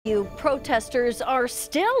Protesters are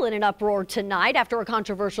still in an uproar tonight after a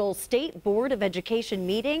controversial State Board of Education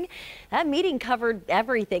meeting. That meeting covered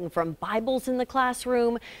everything from Bibles in the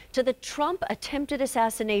classroom to the Trump attempted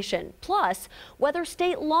assassination, plus whether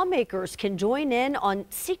state lawmakers can join in on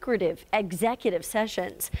secretive executive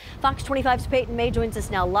sessions. Fox 25's Peyton May joins us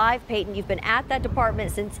now live. Peyton, you've been at that department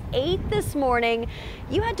since 8 this morning.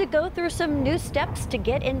 You had to go through some new steps to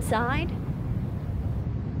get inside.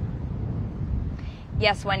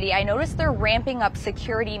 Yes, Wendy, I noticed they're ramping up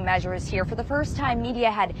security measures here. For the first time, media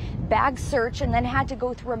had bag search and then had to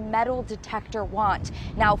go through a metal detector wand.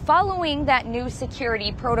 Now, following that new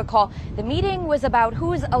security protocol, the meeting was about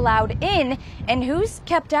who's allowed in and who's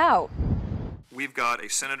kept out. We've got a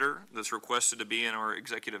senator that's requested to be in our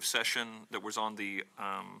executive session that was on the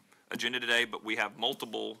agenda today, but we have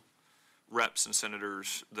multiple reps and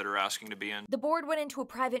senators that are asking to be in. The board went into a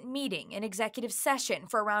private meeting, an executive session,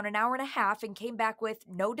 for around an hour and a half and came back with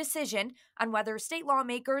no decision on whether state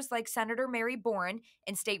lawmakers like Senator Mary Boren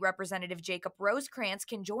and State Representative Jacob Rosecrans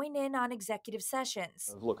can join in on executive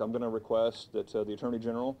sessions. Look, I'm going to request that the Attorney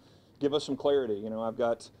General give us some clarity. You know, I've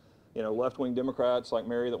got left-wing Democrats like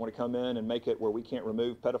Mary that want to come in and make it where we can't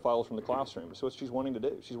remove pedophiles from the classroom. So what she's wanting to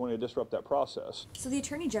do. She's wanting to disrupt that process. So the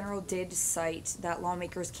Attorney General did cite that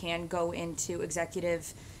lawmakers can go into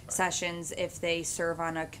executive sessions if they serve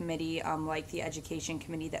on a committee like the Education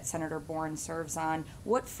Committee that Senator Boren serves on.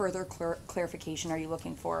 What further clarification are you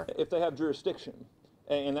looking for? If they have jurisdiction,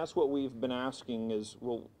 and that's what we've been asking is,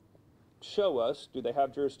 well, show us, do they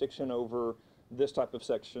have jurisdiction over this type of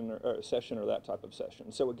session or that type of session.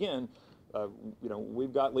 So again,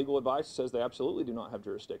 we've got legal advice that says they absolutely do not have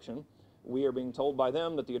jurisdiction. We are being told by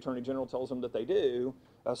them that the Attorney General tells them that they do.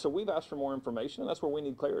 So we've asked for more information, and that's where we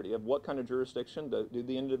need clarity of what kind of jurisdiction do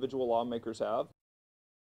the individual lawmakers have.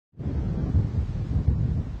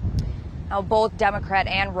 Now, both Democrat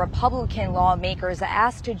and Republican lawmakers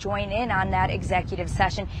asked to join in on that executive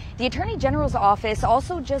session. The Attorney General's office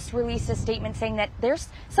also just released a statement saying that there's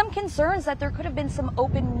some concerns that there could have been some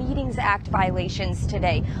Open Meetings Act violations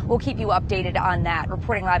today. We'll keep you updated on that.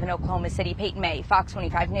 Reporting live in Oklahoma City, Peyton May, Fox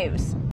 25 News.